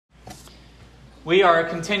We are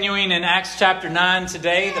continuing in Acts chapter 9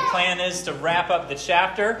 today. The plan is to wrap up the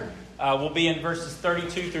chapter. We'll be in verses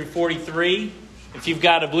 32 through 43. If you've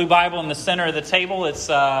got a blue Bible in the center of the table, it's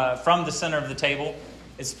from the center of the table.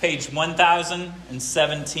 It's page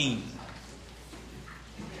 1017.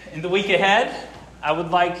 In the week ahead, I would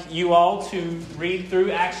like you all to read through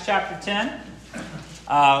Acts chapter 10.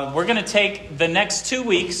 We're going to take the next 2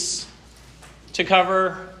 weeks to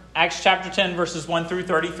cover Acts chapter 10, verses 1 through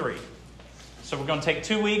 33. So we're going to take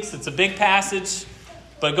 2 weeks. It's a big passage.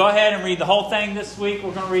 But go ahead and read the whole thing this week.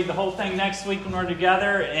 We're going to read the whole thing next week when we're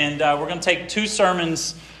together. And we're going to take 2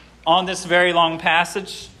 sermons on this very long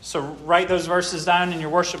passage. So write those verses down in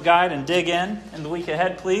your worship guide and dig in the week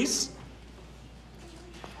ahead, please.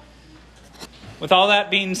 With all that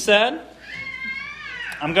being said,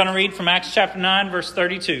 I'm going to read from Acts chapter 9, verse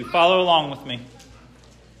 32. Follow along with me.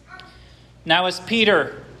 Now as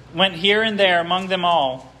Peter went here and there among them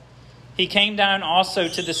all, he came down also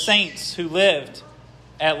to the saints who lived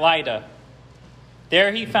at Lydda.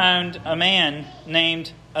 There he found a man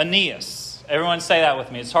named Aeneas. Everyone say that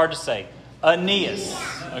with me. It's hard to say. Aeneas.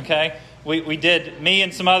 Okay? Me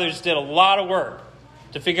and some others did a lot of work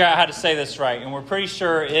to figure out how to say this right. And we're pretty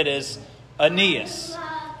sure it is Aeneas.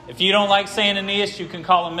 If you don't like saying Aeneas, you can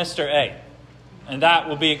call him Mr. A. And that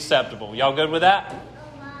will be acceptable. Y'all good with that?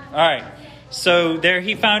 All right. So there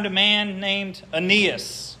he found a man named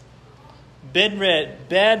Aeneas,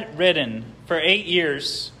 bedridden for 8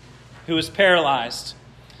 years, who was paralyzed.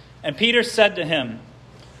 And Peter said to him,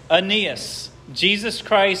 Aeneas, Jesus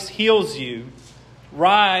Christ heals you.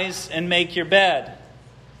 Rise and make your bed.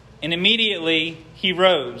 And immediately he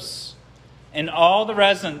rose. And all the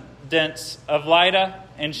residents of Lydda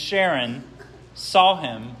and Sharon saw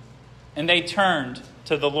him, and they turned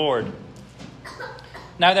to the Lord.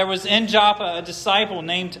 Now there was in Joppa a disciple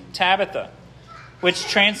named Tabitha, which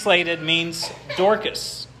translated means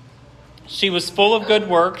Dorcas. She was full of good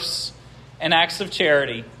works and acts of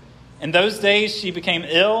charity. In those days she became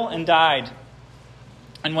ill and died.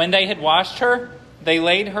 And when they had washed her, they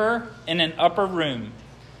laid her in an upper room.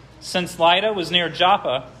 Since Lydda was near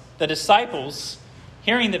Joppa, the disciples,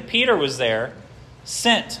 hearing that Peter was there,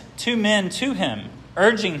 sent 2 men to him,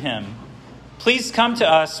 urging him, Please come to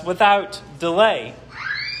us without delay.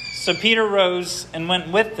 So Peter rose and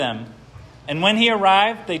went with them. And when he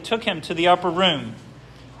arrived, they took him to the upper room.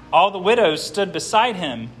 All the widows stood beside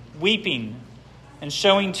him, weeping and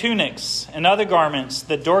showing tunics and other garments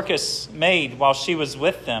that Dorcas made while she was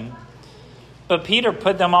with them. But Peter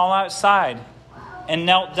put them all outside and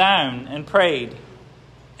knelt down and prayed.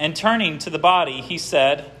 And turning to the body, he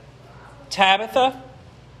said, Tabitha,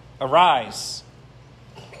 arise.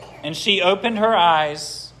 And she opened her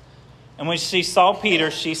eyes, and when she saw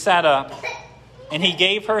Peter, she sat up. And he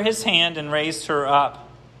gave her his hand and raised her up.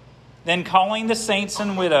 Then calling the saints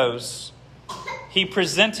and widows, he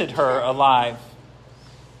presented her alive.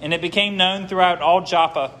 And it became known throughout all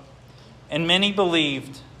Joppa, and many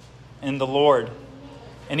believed in the Lord.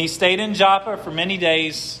 And he stayed in Joppa for many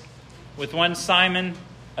days with one Simon,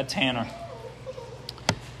 a tanner.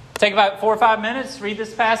 Take about 4 or 5 minutes, read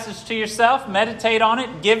this passage to yourself, meditate on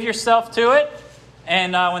it, give yourself to it.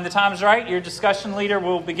 And when the time is right, your discussion leader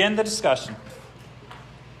will begin the discussion.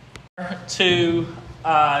 To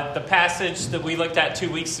the passage that we looked at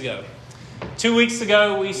 2 weeks ago. 2 weeks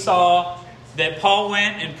ago, we saw that Paul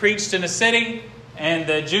went and preached in a city, and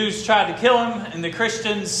the Jews tried to kill him, and the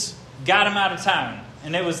Christians got him out of town.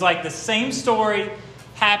 And it was like the same story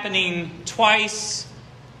happening twice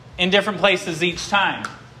in different places each time.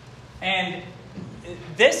 And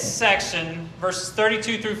this section, verses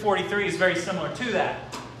 32 through 43, is very similar to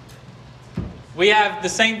that. We have the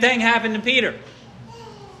same thing happen to Peter.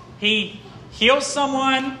 He heals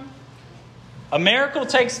someone, a miracle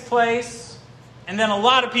takes place, and then a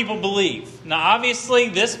lot of people believe. Now, obviously,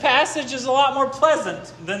 this passage is a lot more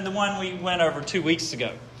pleasant than the one we went over 2 weeks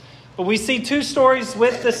ago. But we see 2 stories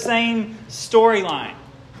with the same storyline.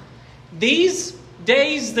 These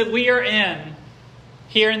days that we are in,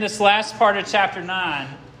 here in this last part of chapter 9,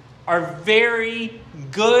 are very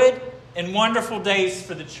good and wonderful days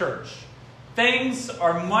for the church. Things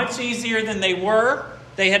are much easier than they were.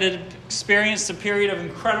 They had experienced a period of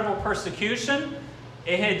incredible persecution.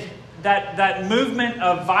 That movement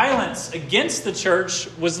of violence against the church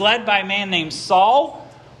was led by a man named Saul.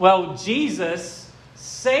 Well, Jesus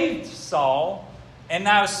saved Saul, and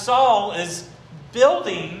now Saul is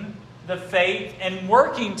building the faith and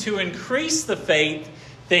working to increase the faith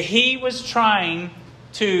that he was trying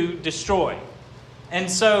to destroy.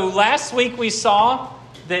 And so last week we saw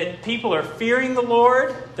that people are fearing the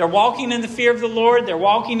Lord. They're walking in the fear of the Lord. They're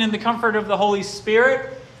walking in the comfort of the Holy Spirit.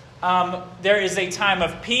 there is a time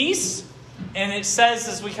of peace. And it says,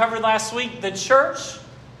 as we covered last week, the church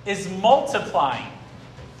is multiplying.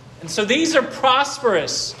 And so these are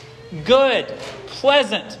prosperous, good,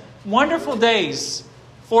 pleasant, wonderful days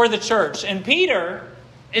for the church. And Peter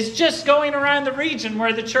is just going around the region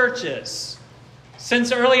where the church is.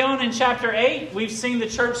 Since early on in chapter 8, we've seen the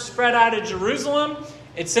church spread out of Jerusalem.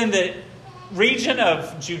 It's in the region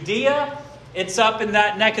of Judea. It's up in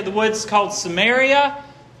that neck of the woods called Samaria.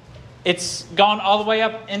 It's gone all the way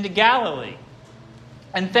up into Galilee.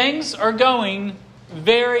 And things are going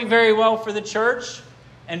very, very well for the church.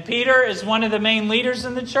 And Peter is one of the main leaders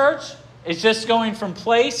in the church. It's just going from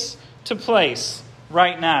place to place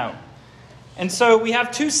right now. And so we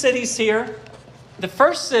have two cities here. The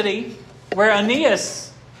first city, where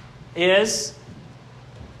Aeneas is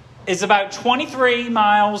about 23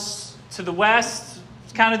 miles to the west,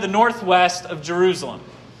 kind of the northwest of Jerusalem.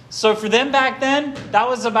 So for them back then, that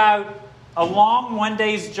was about a long one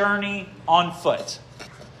day's journey on foot.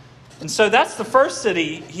 And so that's the first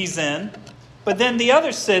city he's in. But then the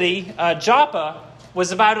other city, Joppa,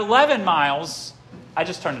 was about 11 miles. I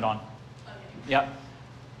just turned it on. Okay. Yep.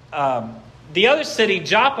 The other city,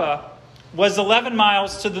 Joppa, was 11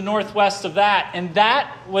 miles to the northwest of that. And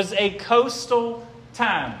that was a coastal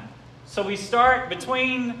town. So we start in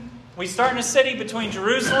a city between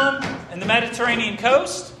Jerusalem and the Mediterranean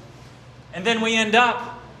coast. And then we end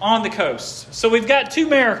up on the coast. So we've got two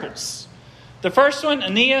miracles. The first one,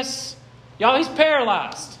 Aeneas, y'all, he's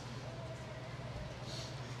paralyzed.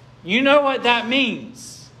 You know what that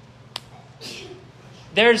means.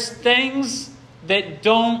 There's things that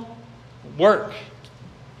don't work.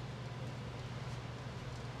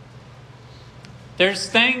 There's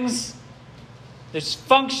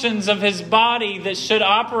functions of his body that should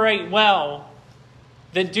operate well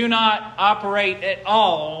that do not operate at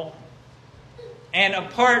all. And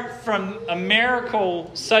apart from a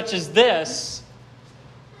miracle such as this,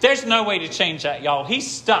 there's no way to change that, y'all.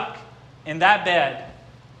 He's stuck in that bed.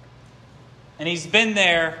 And he's been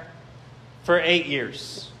there for 8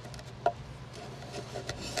 years.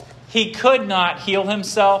 He could not heal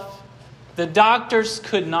himself. The doctors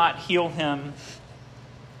could not heal him.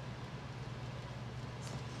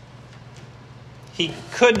 He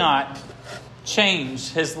could not change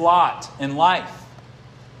his lot in life.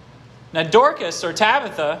 Now Dorcas, or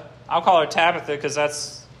Tabitha, I'll call her Tabitha because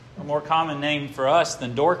that's a more common name for us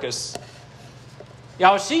than Dorcas.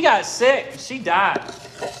 Y'all, she got sick. She died.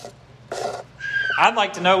 I'd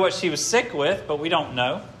like to know what she was sick with, but we don't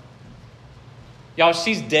know. Y'all,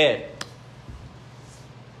 she's dead.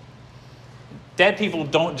 Dead people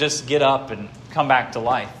don't just get up and come back to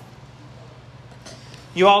life.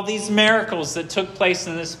 You all, these miracles that took place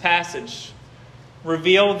in this passage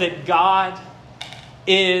reveal that God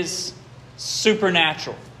is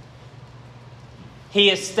supernatural. He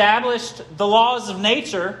established the laws of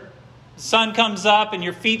nature. The sun comes up and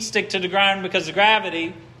your feet stick to the ground because of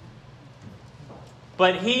gravity.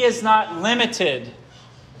 But He is not limited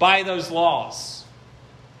by those laws.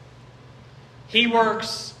 He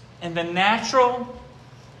works in the natural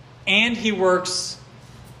and He works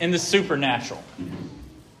in the supernatural.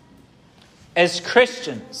 As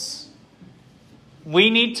Christians, we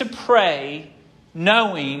need to pray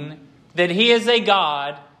knowing that He is a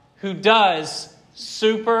God who does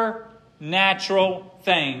supernatural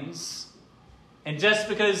things. And just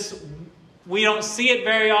because we don't see it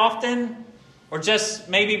very often, or just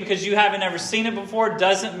maybe because you haven't ever seen it before,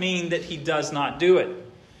 doesn't mean that He does not do it.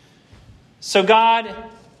 So God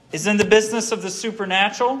is in the business of the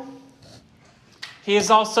supernatural. He is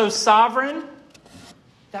also sovereign.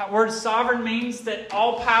 That word sovereign means that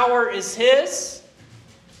all power is His.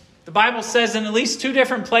 The Bible says in at least 2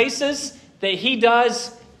 different places that He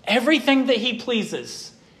does everything that He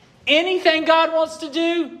pleases. Anything God wants to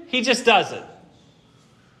do, He just does it.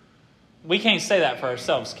 We can't say that for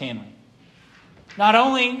ourselves, can we? Not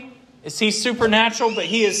only is He supernatural, but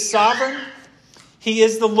He is sovereign. He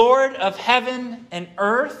is the Lord of heaven and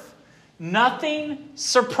earth. Nothing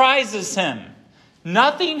surprises Him.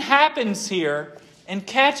 Nothing happens here and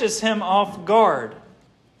catches Him off guard.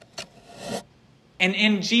 And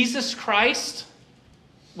in Jesus Christ,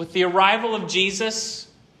 with the arrival of Jesus,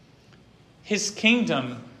 His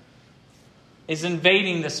kingdom is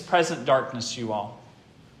invading this present darkness, you all.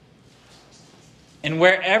 And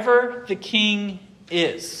wherever the King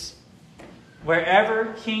is,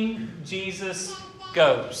 wherever King Jesus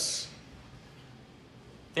goes,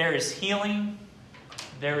 there is healing,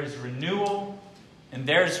 there is renewal, and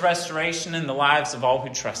there is restoration in the lives of all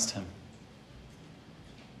who trust Him.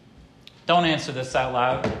 Don't answer this out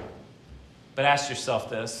loud, but ask yourself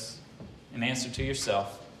this, and answer to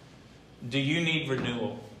yourself. Do you need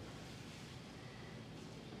renewal?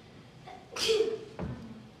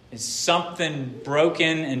 Is something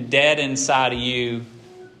broken and dead inside of you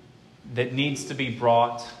that needs to be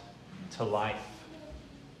brought to life?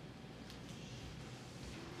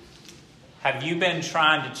 Have you been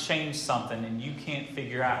trying to change something and you can't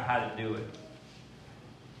figure out how to do it?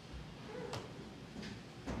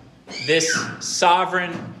 This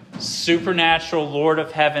sovereign, supernatural Lord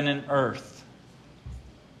of heaven and earth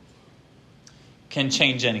can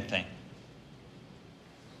change anything.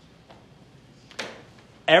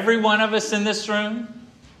 Every one of us in this room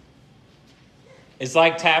is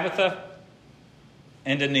like Tabitha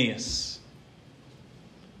and Aeneas.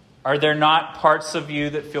 Are there not parts of you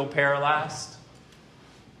that feel paralyzed?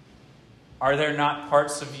 Are there not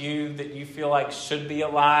parts of you that you feel like should be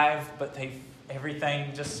alive, but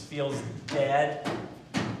everything just feels dead?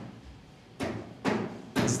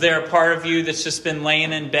 Is there a part of you that's just been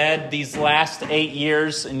laying in bed these last 8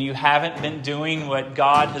 years and you haven't been doing what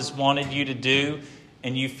God has wanted you to do,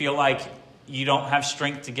 and you feel like you don't have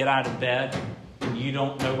strength to get out of bed? You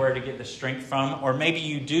don't know where to get the strength from. Or maybe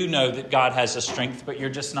you do know that God has the strength, but you're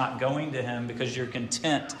just not going to Him because you're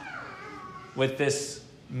content with this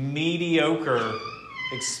mediocre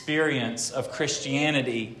experience of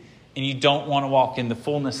Christianity, and you don't want to walk in the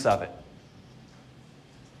fullness of it.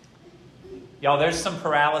 Y'all, there's some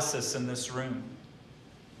paralysis in this room.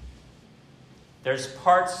 There's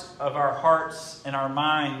parts of our hearts and our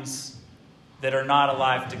minds that are not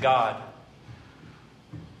alive to God.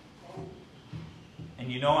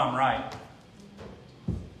 And you know I'm right.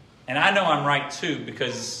 And I know I'm right too,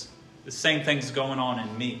 because the same thing's going on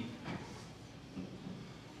in me.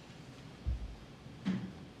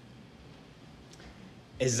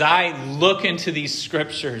 As I look into these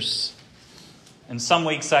scriptures, and some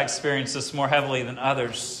weeks I experience this more heavily than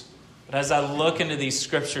others, but as I look into these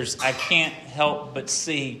scriptures, I can't help but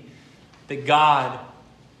see that God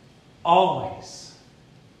always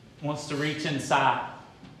wants to reach inside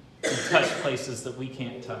and touch places that we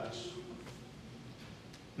can't touch.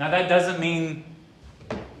 Now, that doesn't mean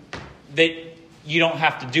that you don't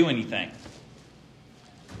have to do anything,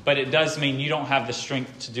 but it does mean you don't have the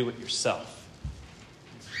strength to do it yourself.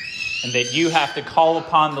 And that you have to call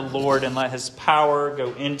upon the Lord and let His power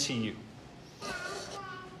go into you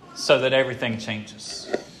so that everything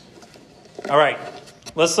changes. All right,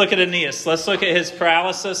 let's look at Aeneas. Let's look at his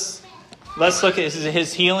paralysis. Let's look at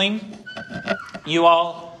his healing. You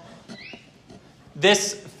all,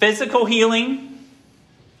 this physical healing,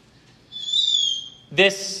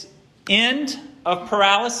 this end of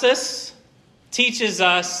paralysis teaches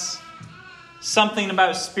us something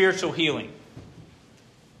about spiritual healing.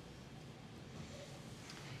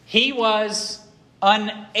 He was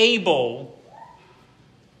unable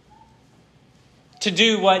to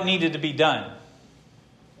do what needed to be done.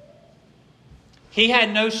 He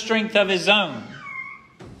had no strength of his own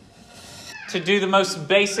to do the most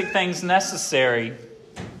basic things necessary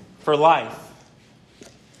for life.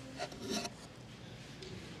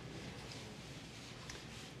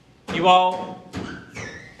 You all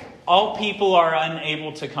people are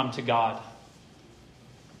unable to come to God.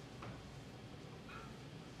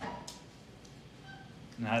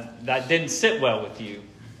 Now, that didn't sit well with you,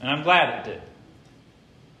 and I'm glad it did.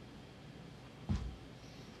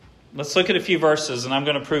 Let's look at a few verses, and I'm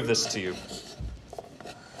going to prove this to you.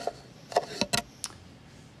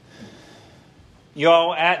 You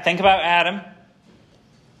all think about Adam.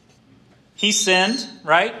 He sinned,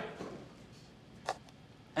 right?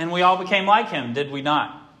 And we all became like him, did we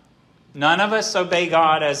not? None of us obey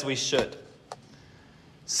God as we should.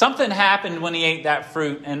 Something happened when he ate that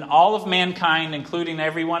fruit, and all of mankind, including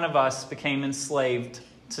every one of us, became enslaved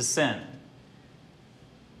to sin.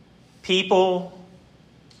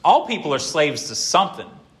 All people are slaves to something.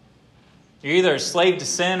 You're either a slave to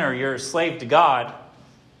sin or you're a slave to God.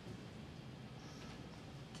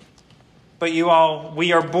 But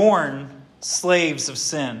we are born slaves of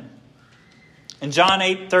sin. In John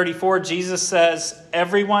 8:34, Jesus says,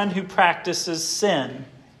 everyone who practices sin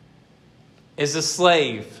is a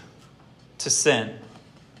slave to sin.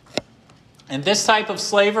 And this type of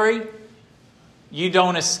slavery, you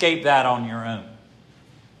don't escape that on your own.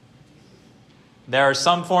 There are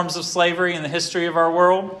some forms of slavery in the history of our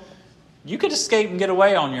world. You could escape and get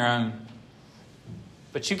away on your own.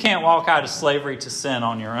 But you can't walk out of slavery to sin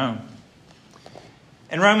on your own.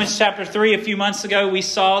 In Romans chapter 3, a few months ago, we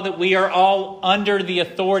saw that we are all under the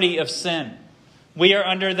authority of sin. We are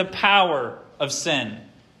under the power of sin.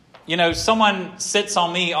 You know, someone sits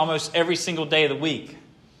on me almost every single day of the week.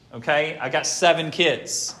 Okay? I got 7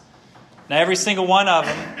 kids. Now, every single one of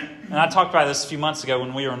them, and I talked about this a few months ago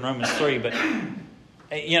when we were in Romans 3, but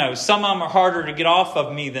some of them are harder to get off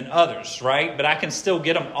of me than others, right? But I can still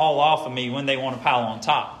get them all off of me when they want to pile on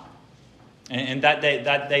top. And that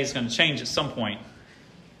day is going to change at some point.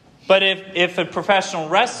 But if a professional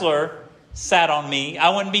wrestler sat on me,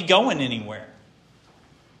 I wouldn't be going anywhere.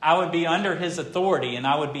 I would be under his authority, and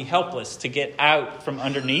I would be helpless to get out from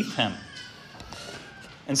underneath him.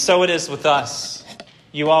 And so it is with us.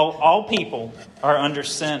 You all people are under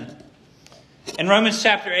sin. In Romans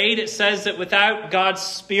chapter 8, it says that without God's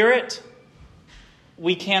Spirit,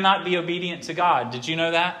 we cannot be obedient to God. Did you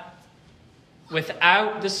know that?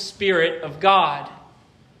 Without the Spirit of God,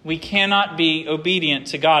 we cannot be obedient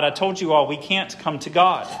to God. I told you all, we can't come to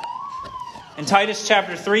God. In Titus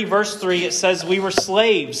chapter 3, verse 3, it says we were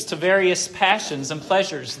slaves to various passions and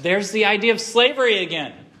pleasures. There's the idea of slavery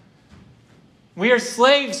again. We are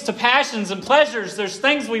slaves to passions and pleasures. There's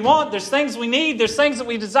things we want. There's things we need. There's things that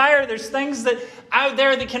we desire. There's things that out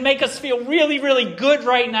there that can make us feel really, really good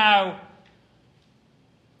right now.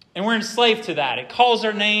 And we're enslaved to that. It calls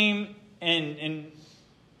our name and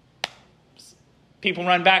people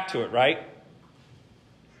run back to it, right?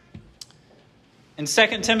 In 2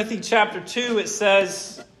 Timothy chapter 2, it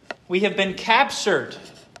says, we have been captured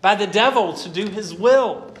by the devil to do his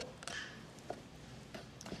will.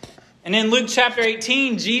 And in Luke chapter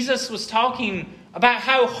 18, Jesus was talking about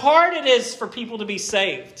how hard it is for people to be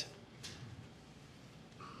saved.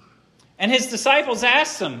 And his disciples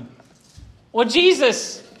asked him, well,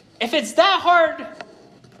 Jesus, if it's that hard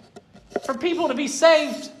for people to be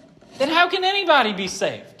saved, then how can anybody be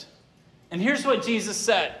saved? And here's what Jesus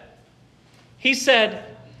said. He said,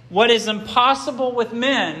 what is impossible with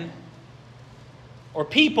men or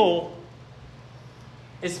people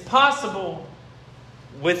is possible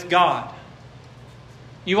with God.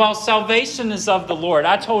 You all, salvation is of the Lord.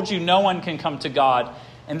 I told you no one can come to God.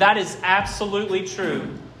 And that is absolutely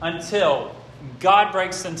true until God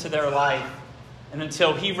breaks into their life and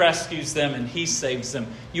until He rescues them and He saves them.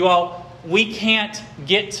 You all, we can't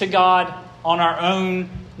get to God on our own.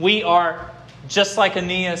 We are just like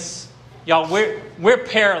Aeneas. Y'all, we're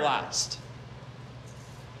paralyzed.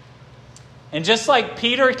 And just like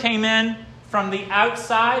Peter came in from the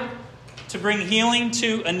outside to bring healing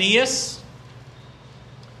to Aeneas,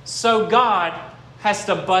 so God has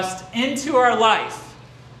to bust into our life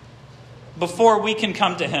before we can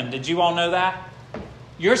come to Him. Did you all know that?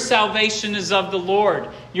 Your salvation is of the Lord.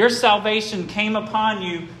 Your salvation came upon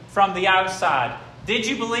you from the outside. Did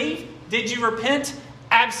you believe? Did you repent?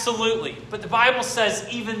 Absolutely. But the Bible says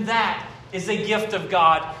even that is a gift of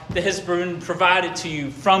God that has been provided to you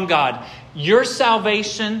from God. Your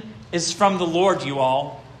salvation is from the Lord, you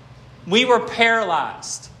all. We were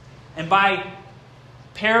paralyzed. And by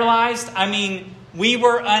paralyzed, I mean we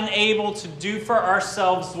were unable to do for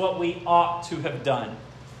ourselves what we ought to have done.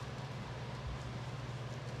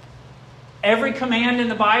 Every command in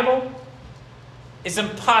the Bible is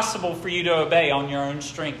impossible for you to obey on your own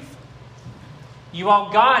strength. You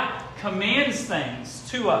all, God commands things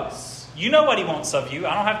to us. You know what He wants of you.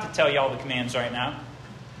 I don't have to tell you all the commands right now.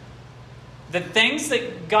 The things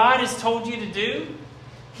that God has told you to do,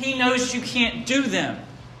 He knows you can't do them.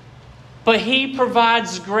 But He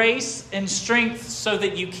provides grace and strength so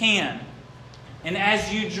that you can. And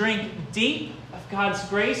as you drink deep of God's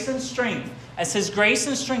grace and strength, as His grace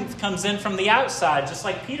and strength comes in from the outside, just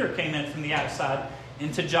like Peter came in from the outside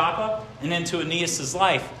into Joppa and into Aeneas'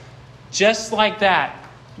 life, just like that,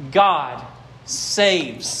 God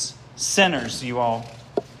saves sinners, you all.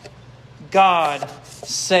 God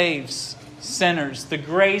saves sinners. The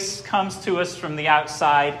grace comes to us from the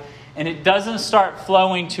outside, and it doesn't start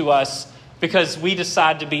flowing to us because we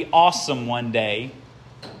decide to be awesome one day.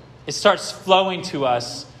 It starts flowing to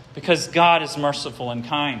us because God is merciful and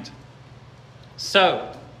kind.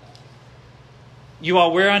 So, you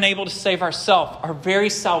all, we're unable to save ourselves. Our very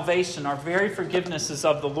salvation, our very forgiveness is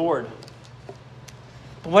of the Lord.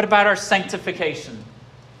 But what about our sanctification?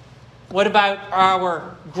 What about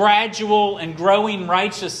our gradual and growing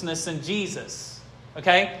righteousness in Jesus?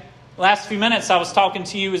 Okay? Last few minutes I was talking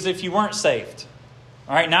to you as if you weren't saved.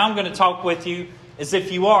 All right, now I'm going to talk with you as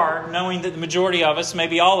if you are, knowing that the majority of us,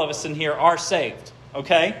 maybe all of us in here, are saved.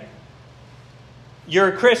 Okay? You're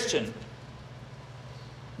a Christian.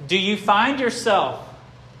 Do you find yourself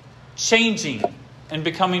changing and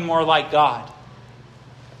becoming more like God?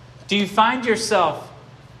 Do you find yourself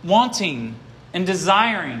wanting and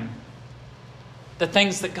desiring the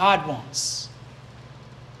things that God wants?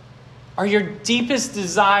 Are your deepest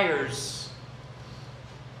desires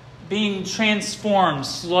being transformed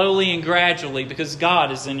slowly and gradually because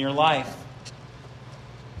God is in your life?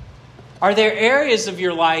 Are there areas of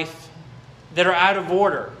your life that are out of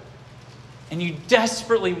order and you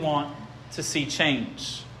desperately want to see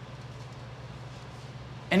change?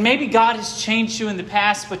 And maybe God has changed you in the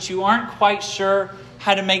past, but you aren't quite sure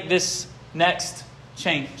how to make this next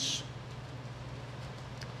change.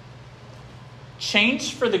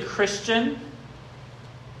 Change for the Christian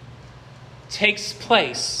takes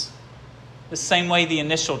place the same way the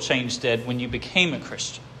initial change did when you became a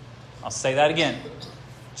Christian. I'll say that again.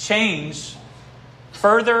 Change,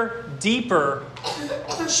 further, deeper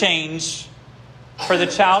change for the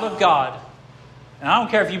child of God. And I don't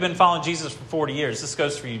care if you've been following Jesus for 40 years. This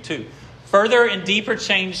goes for you too. Further and deeper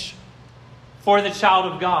change for the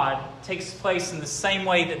child of God takes place in the same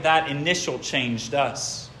way that that initial change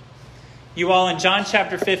does. You all, in John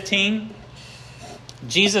chapter 15,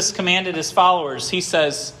 Jesus commanded his followers, he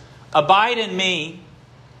says, "Abide in me,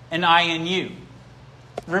 and I in you.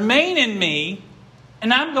 Remain in me,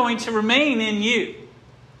 and I'm going to remain in you."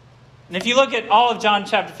 And if you look at all of John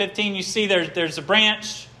chapter 15, you see there's a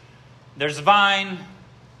branch, there's a vine,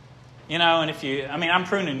 and I'm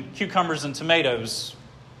pruning cucumbers and tomatoes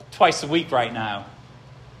twice a week right now.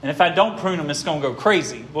 And if I don't prune them, it's going to go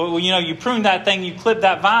crazy. Well, you prune that thing, you clip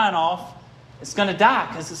that vine off, it's going to die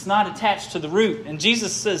because it's not attached to the root. And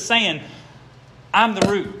Jesus is saying, I'm the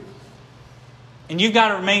root. And you've got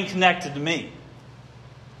to remain connected to me.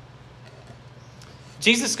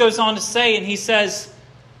 Jesus goes on to say, and he says,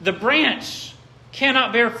 the branch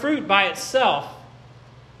cannot bear fruit by itself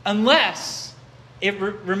unless it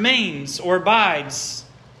remains or abides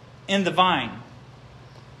in the vine.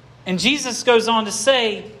 And Jesus goes on to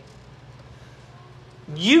say,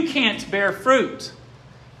 you can't bear fruit.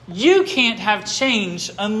 You can't have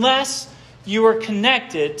change unless you are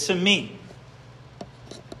connected to me.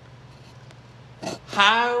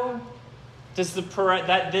 How does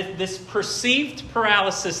this perceived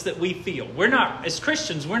paralysis that we feel? As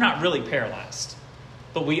Christians, we're not really paralyzed,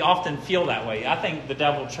 but we often feel that way. I think the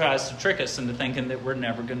devil tries to trick us into thinking that we're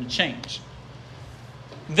never going to change.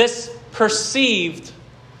 This perceived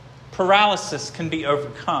paralysis can be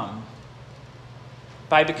overcome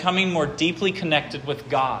by becoming more deeply connected with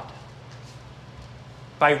God,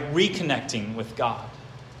 by reconnecting with God,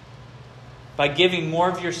 by giving more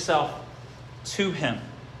of yourself to Him,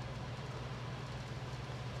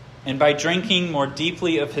 and by drinking more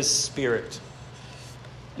deeply of His Spirit.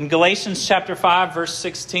 In Galatians chapter 5, verse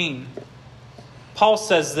 16, Paul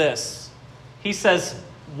says this. He says,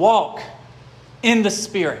 walk in the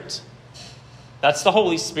Spirit. That's the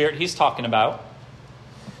Holy Spirit he's talking about.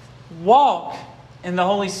 Walk in the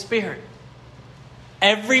Holy Spirit.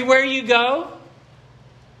 Everywhere you go,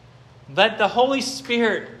 let the Holy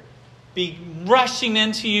Spirit be rushing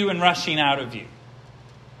into you and rushing out of you.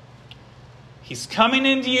 He's coming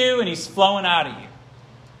into you and He's flowing out of you.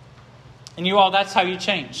 And you all, that's how you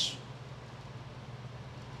change.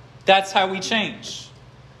 That's how we change.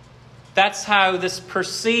 That's how this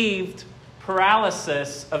perceived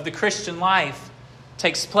paralysis of the Christian life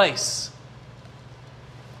takes place.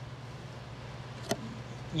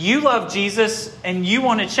 You love Jesus and you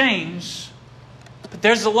want to change, but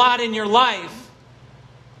there's a lot in your life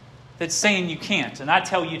that's saying you can't. And I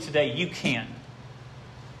tell you today, you can.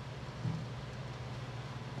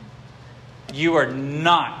 You are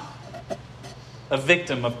not a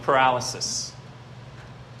victim of paralysis,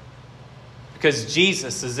 because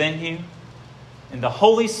Jesus is in you and the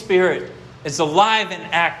Holy Spirit is alive and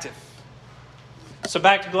active. So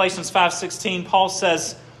back to Galatians 5:16, Paul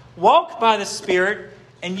says, walk by the Spirit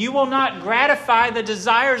and you will not gratify the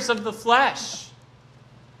desires of the flesh.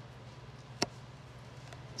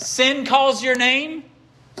 Sin calls your name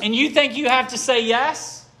and you think you have to say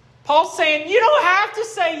yes? Paul's saying you don't have to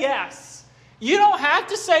say yes. You don't have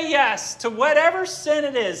to say yes to whatever sin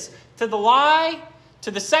it is. To the lie,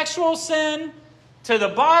 to the sexual sin, to the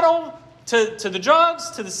bottle, to the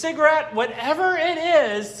drugs, to the cigarette, whatever it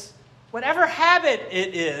is, whatever habit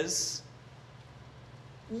it is,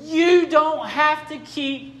 you don't have to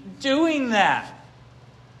keep doing that.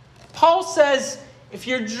 Paul says, if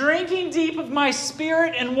you're drinking deep of my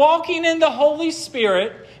Spirit and walking in the Holy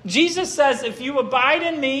Spirit, Jesus says, if you abide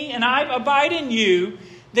in me and I abide in you,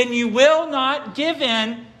 then you will not give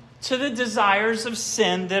in to the desires of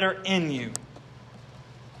sin that are in you.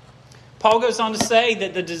 Paul goes on to say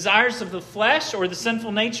that the desires of the flesh or the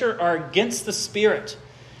sinful nature are against the Spirit,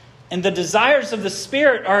 and the desires of the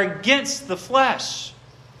Spirit are against the flesh.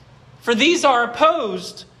 For these are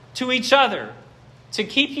opposed to each other to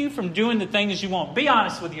keep you from doing the things you want. Be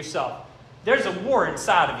honest with yourself. There's a war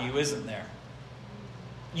inside of you, isn't there?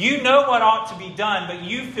 You know what ought to be done, but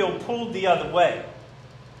you feel pulled the other way.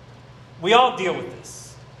 We all deal with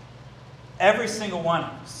this. Every single one of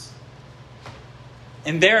us.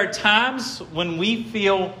 And there are times when we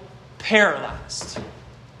feel paralyzed.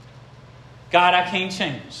 God, I can't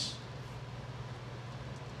change.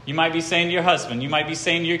 You might be saying to your husband, you might be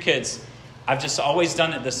saying to your kids, I've just always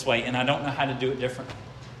done it this way and I don't know how to do it differently.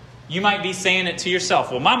 You might be saying it to yourself.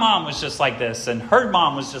 Well, my mom was just like this and her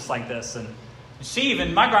mom was just like this. And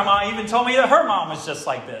my grandma even told me that her mom was just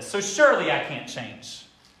like this. So surely I can't change.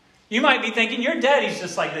 You might be thinking, your daddy's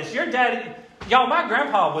just like this. Your daddy, y'all, my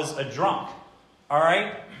grandpa was a drunk. All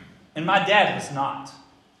right? And my dad was not.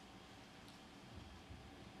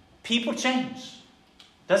 People change.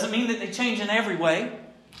 Doesn't mean that they change in every way.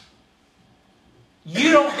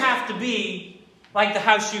 You don't have to be like the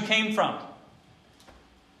house you came from.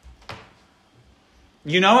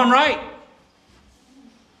 You know I'm right.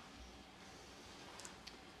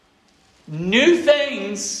 New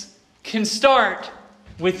things can start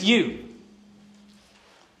with you.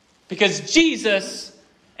 Because Jesus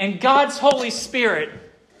and God's Holy Spirit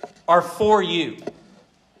are for you.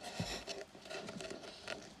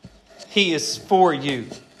 He is for you.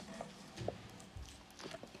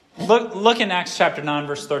 Look in Acts chapter 9,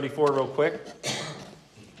 verse 34 real quick.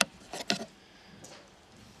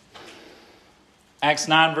 Acts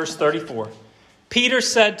 9, verse 34. Peter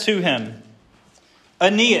said to him,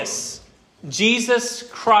 Aeneas, Jesus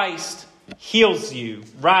Christ heals you.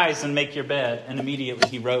 Rise and make your bed. And immediately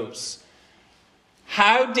he rose.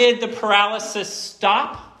 How did the paralysis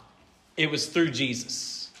stop? It was through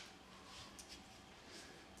Jesus.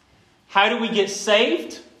 How do we get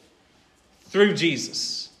saved? Through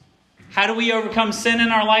Jesus. How do we overcome sin in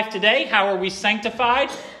our life today? How are we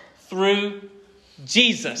sanctified? Through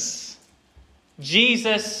Jesus.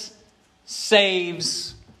 Jesus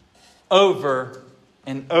saves over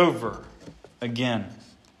and over again.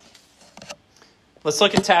 Let's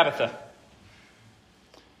look at Tabitha.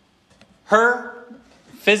 Her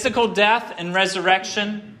physical death and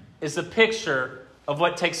resurrection is a picture of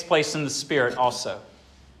what takes place in the spirit also.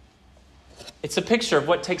 It's a picture of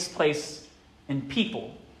what takes place in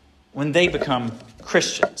people when they become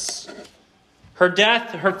Christians. Her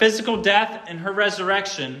death, her physical death and her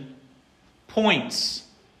resurrection points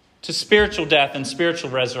to spiritual death and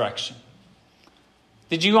spiritual resurrection.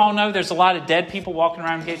 Did you all know there's a lot of dead people walking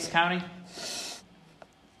around Gates County?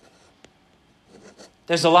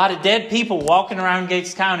 There's a lot of dead people walking around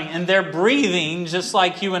Gates County, and they're breathing just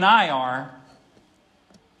like you and I are,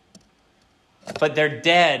 but they're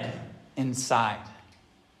dead inside.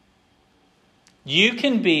 You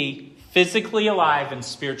can be physically alive and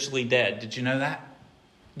spiritually dead. Did you know that?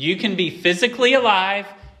 You can be physically alive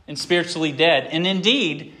and spiritually dead. And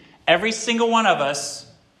indeed, every single one of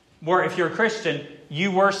us were, if you're a Christian,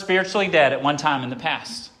 you were spiritually dead at one time in the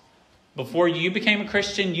past. Before you became a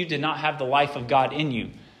Christian, you did not have the life of God in you.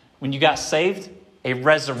 When you got saved, a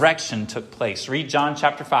resurrection took place. Read John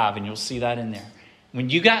chapter 5 and you'll see that in there. When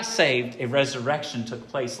you got saved, a resurrection took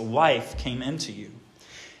place. Life came into you.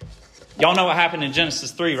 Y'all know what happened in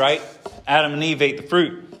Genesis 3, right? Adam and Eve ate the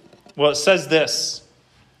fruit. Well, it says this.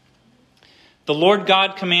 The Lord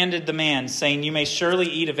God commanded the man, saying, You may surely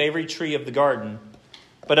eat of every tree of the garden,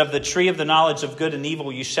 but of the tree of the knowledge of good and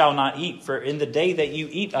evil you shall not eat, for in the day that you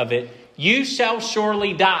eat of it, you shall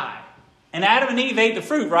surely die. And Adam and Eve ate the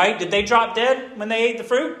fruit, right? Did they drop dead when they ate the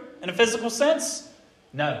fruit in a physical sense?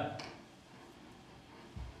 No.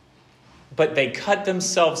 But they cut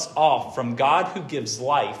themselves off from God who gives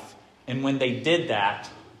life. And when they did that,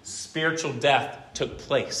 spiritual death took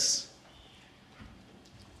place.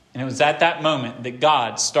 And it was at that moment that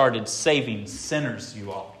God started saving sinners,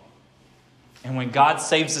 you all. And when God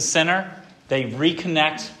saves a sinner, they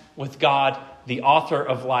reconnect with God, the author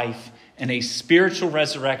of life, and a spiritual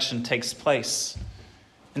resurrection takes place.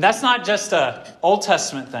 And that's not just an Old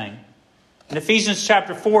Testament thing. In Ephesians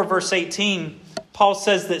chapter 4, verse 18, Paul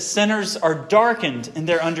says that sinners are darkened in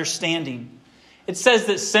their understanding. It says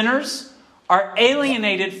that sinners are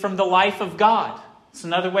alienated from the life of God. It's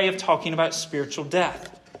another way of talking about spiritual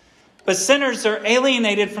death. But sinners are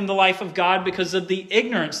alienated from the life of God because of the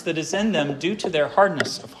ignorance that is in them due to their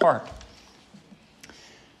hardness of heart.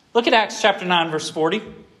 Look at Acts chapter 9, verse 40.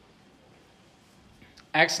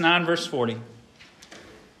 Acts 9, verse 40.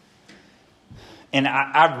 And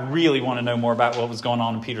I really want to know more about what was going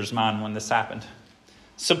on in Peter's mind when this happened.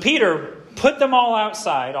 So Peter put them all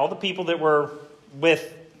outside, all the people that were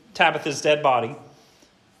with Tabitha's dead body.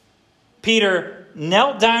 Peter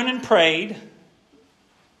knelt down and prayed.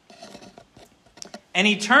 And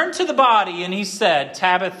he turned to the body and he said,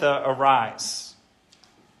 Tabitha, arise.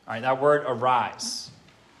 All right, that word arise.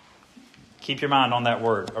 Keep your mind on that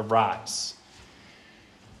word, arise.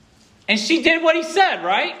 And she did what he said,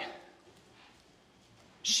 right?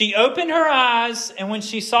 She opened her eyes, and when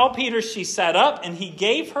she saw Peter, she sat up, and he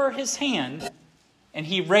gave her his hand, and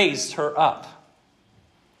he raised her up.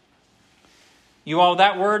 You all,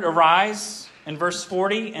 that word arise in verse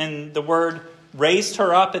 40 and the word raised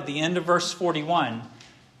her up at the end of verse 41,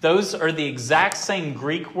 those are the exact same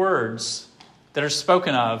Greek words that are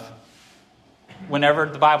spoken of whenever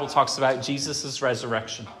the Bible talks about Jesus'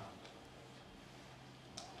 resurrection.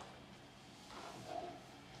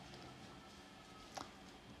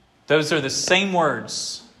 Those are the same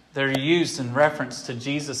words that are used in reference to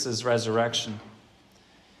Jesus' resurrection.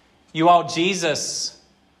 You all, Jesus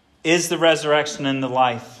is the resurrection and the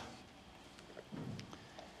life.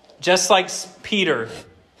 Just like Peter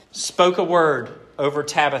spoke a word over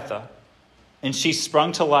Tabitha and she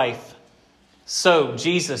sprung to life, so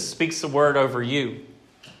Jesus speaks a word over you.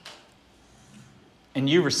 And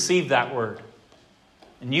you receive that word.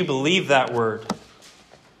 And you believe that word.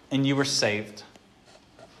 And you were saved.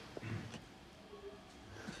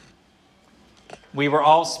 We were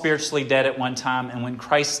all spiritually dead at one time, and when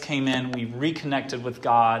Christ came in, we reconnected with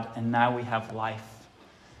God, and now we have life.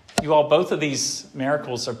 You all, both of these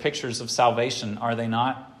miracles are pictures of salvation, are they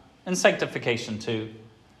not? And sanctification too.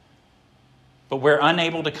 But we're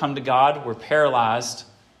unable to come to God, we're paralyzed,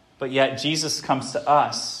 but yet Jesus comes to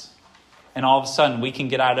us, and all of a sudden we can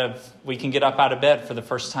get up out of bed for the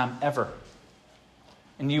first time ever.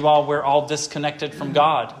 And you all, we're all disconnected from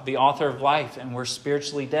God, the author of life, and we're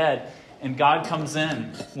spiritually dead. And God comes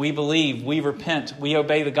in, we believe, we repent, we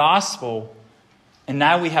obey the gospel, and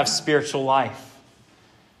now we have spiritual life.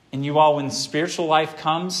 And you all, when spiritual life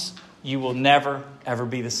comes, you will never, ever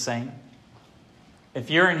be the same.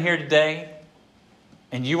 If you're in here today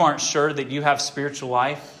and you aren't sure that you have spiritual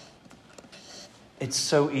life, it's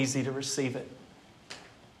so easy to receive it.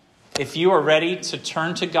 If you are ready to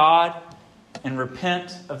turn to God and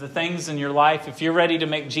repent of the things in your life, if you're ready to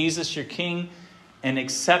make Jesus your King, and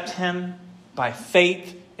accept Him by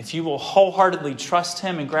faith, if you will wholeheartedly trust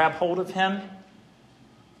Him and grab hold of Him,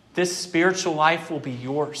 this spiritual life will be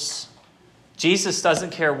yours. Jesus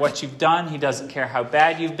doesn't care what you've done. He doesn't care how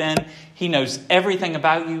bad you've been. He knows everything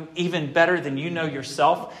about you, even better than you know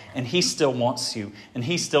yourself, and He still wants you. And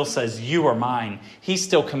He still says, you are mine. He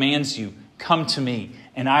still commands you, come to me,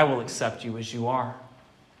 and I will accept you as you are.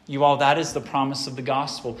 You all, that is the promise of the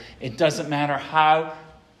gospel. It doesn't matter how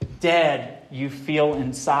dead you feel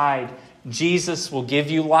inside, Jesus will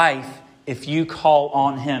give you life if you call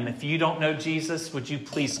on Him. If you don't know Jesus, would you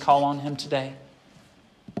please call on Him today?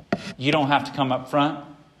 You don't have to come up front.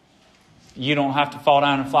 You don't have to fall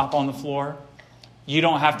down and flop on the floor. You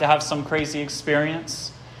don't have to have some crazy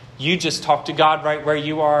experience. You just talk to God right where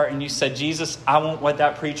you are and you said, Jesus, I want what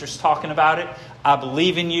that preacher's talking about it. I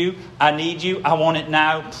believe in you. I need you. I want it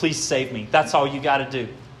now. Please save me. That's all you got to do.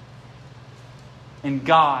 And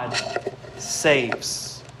God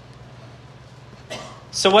saves.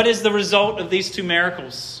 So what is the result of these two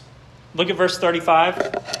miracles? Look at verse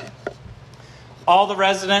 35. All the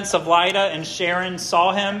residents of Lydda and Sharon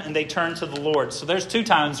saw him and they turned to the Lord. So there's two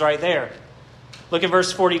times right there. Look at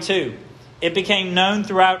verse 42. It became known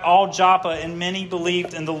throughout all Joppa and many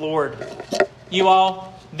believed in the Lord. You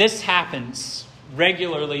all, this happens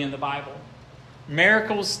regularly in the Bible.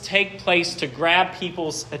 Miracles take place to grab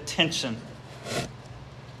people's attention.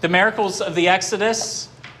 The miracles of the Exodus,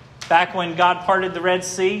 back when God parted the Red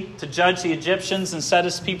Sea to judge the Egyptians and set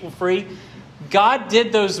His people free, God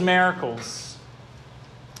did those miracles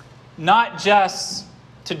not just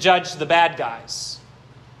to judge the bad guys,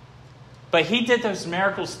 but He did those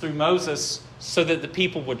miracles through Moses so that the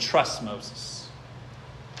people would trust Moses.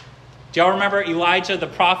 Do y'all remember Elijah the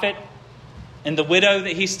prophet and the widow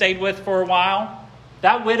that he stayed with for a while?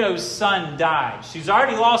 That widow's son died. She's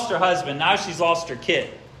already lost her husband. Now she's lost her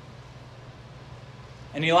kid.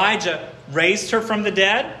 And Elijah raised her from the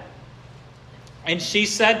dead. And she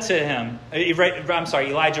said to him,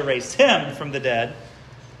 Elijah raised him from the dead.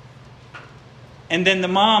 And then the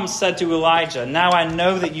mom said to Elijah, now I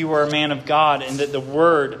know that you are a man of God and that the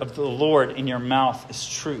word of the Lord in your mouth is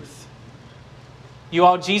truth. You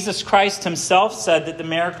all, Jesus Christ Himself said that the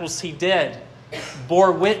miracles He did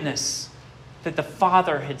bore witness that the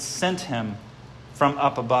Father had sent Him from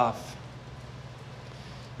up above.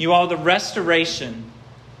 You all, the restoration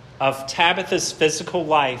of Tabitha's physical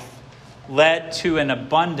life led to an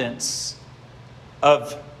abundance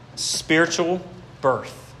of spiritual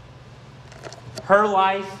birth. Her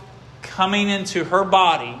life coming into her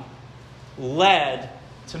body led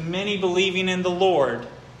to many believing in the Lord,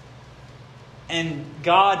 and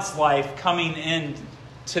God's life coming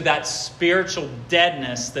into that spiritual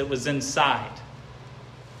deadness that was inside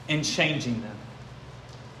and changing them.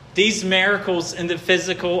 These miracles in the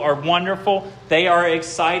physical are wonderful. They are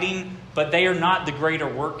exciting, but they are not the greater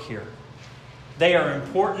work here. They are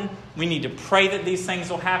important. We need to pray that these things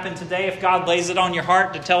will happen today. If God lays it on your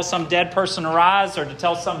heart to tell some dead person to rise or to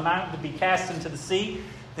tell some mountain to be cast into the sea,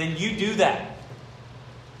 then you do that.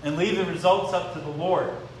 And leave the results up to the Lord.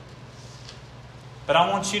 But I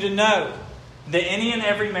want you to know that any and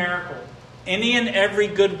every miracle, any and every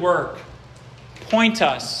good work point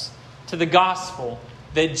us to the gospel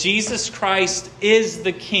that Jesus Christ is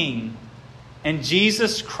the King and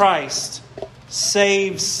Jesus Christ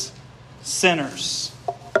saves sinners.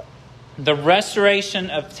 The restoration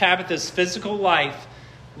of Tabitha's physical life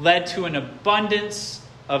led to an abundance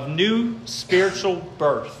of new spiritual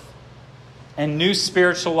birth and new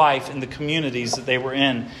spiritual life in the communities that they were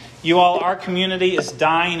in. You all, our community is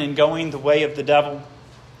dying and going the way of the devil.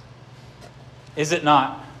 Is it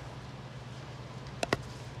not?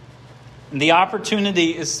 And the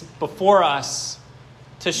opportunity is before us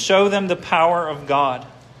to show them the power of God.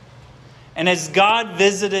 And as God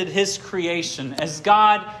visited His creation, as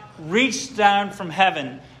God reached down from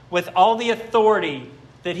heaven with all the authority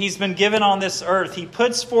that He's been given on this earth, He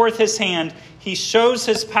puts forth His hand, He shows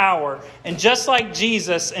His power. And just like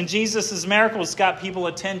Jesus and Jesus' miracles got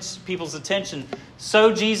people's attention,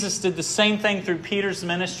 so Jesus did the same thing through Peter's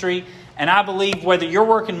ministry. And I believe whether you're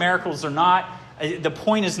working miracles or not, the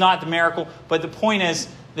point is not the miracle, but the point is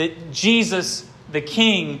that Jesus, the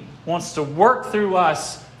King, wants to work through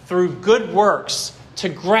us through good works to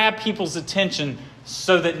grab people's attention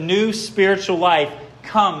so that new spiritual life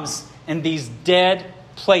comes in these dead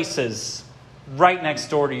places right next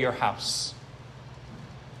door to your house.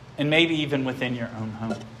 And maybe even within your own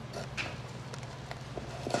home.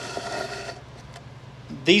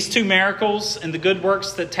 These two miracles and the good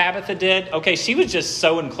works that Tabitha did, okay, she was just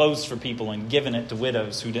sewing clothes for people and giving it to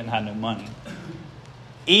widows who didn't have no money.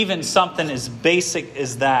 Even something as basic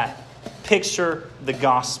as that. Picture the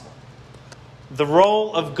gospel. The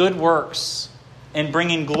role of good works in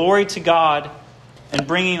bringing glory to God and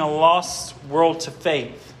bringing a lost world to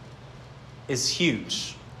faith is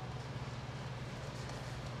huge.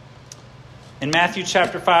 In Matthew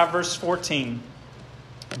chapter 5, verse 14,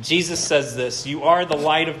 Jesus says this, "You are the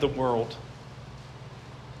light of the world."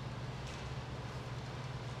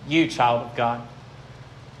 You, child of God,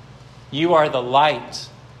 you are the light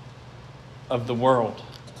of the world.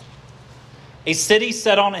 A city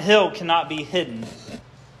set on a hill cannot be hidden.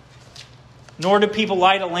 Nor do people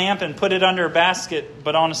light a lamp and put it under a basket,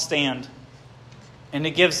 but on a stand. And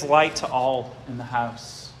it gives light to all in the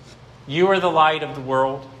house. You are the light of the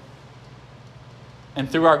world. And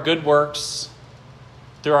through our good works,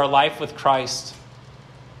 through our life with Christ,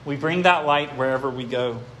 we bring that light wherever we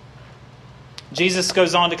go. Jesus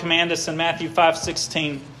goes on to command us in Matthew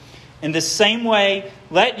 5:16. In the same way,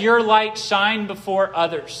 let your light shine before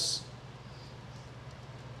others.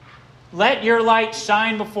 Let your light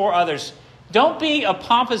shine before others. Don't be a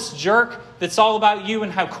pompous jerk that's all about you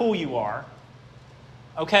and how cool you are.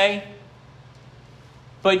 Okay?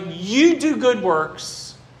 But you do good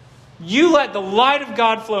works. You let the light of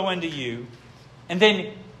God flow into you. And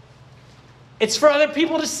then it's for other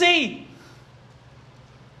people to see.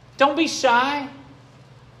 Don't be shy.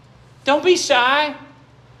 Don't be shy.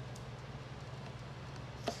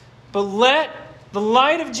 But let the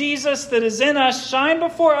light of Jesus that is in us shine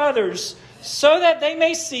before others so that they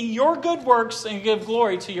may see your good works and give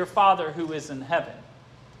glory to your Father who is in heaven.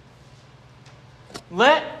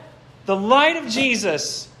 Let the light of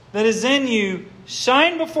Jesus that is in you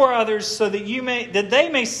shine before others so that they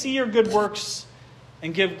may see your good works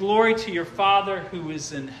and give glory to your Father who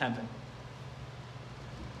is in heaven.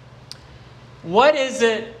 What is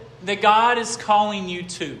it that God is calling you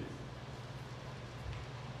to?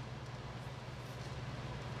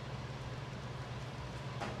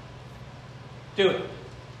 Do it.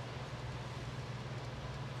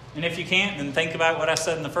 And if you can't, then think about what I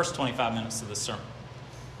said in the first 25 minutes of this sermon.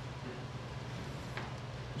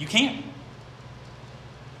 You can't.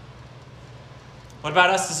 What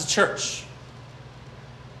about us as a church?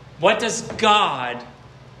 What does God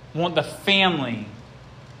want the family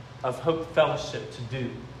of Hope Fellowship to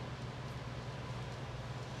do?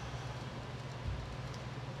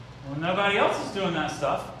 Well, nobody else is doing that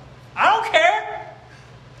stuff. I don't care.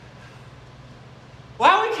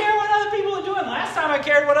 Why would we care what other people are doing? Last time I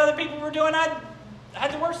cared what other people were doing, I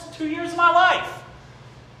had the worst 2 years of my life.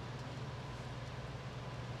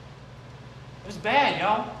 It was bad,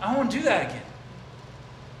 y'all. I don't want to do that again.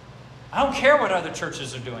 I don't care what other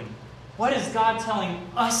churches are doing. What is God telling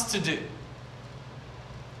us to do?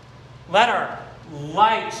 Let our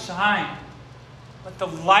light shine. Let the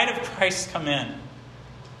light of Christ come in.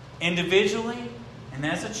 individually and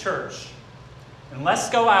as a church. And let's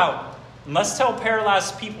go out and let's tell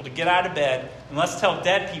paralyzed people to get out of bed, and let's tell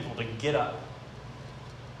dead people to get up.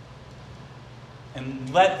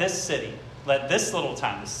 And let this city, let this little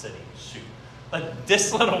town, let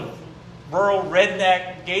this little rural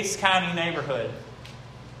redneck Gates County neighborhood,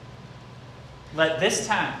 let this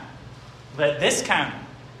town, let this county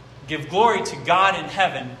give glory to God in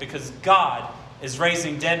heaven, because God is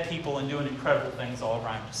raising dead people and doing incredible things all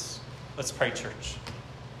around us. Let's pray, church.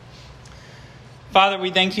 Father,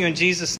 we thank you in Jesus' name.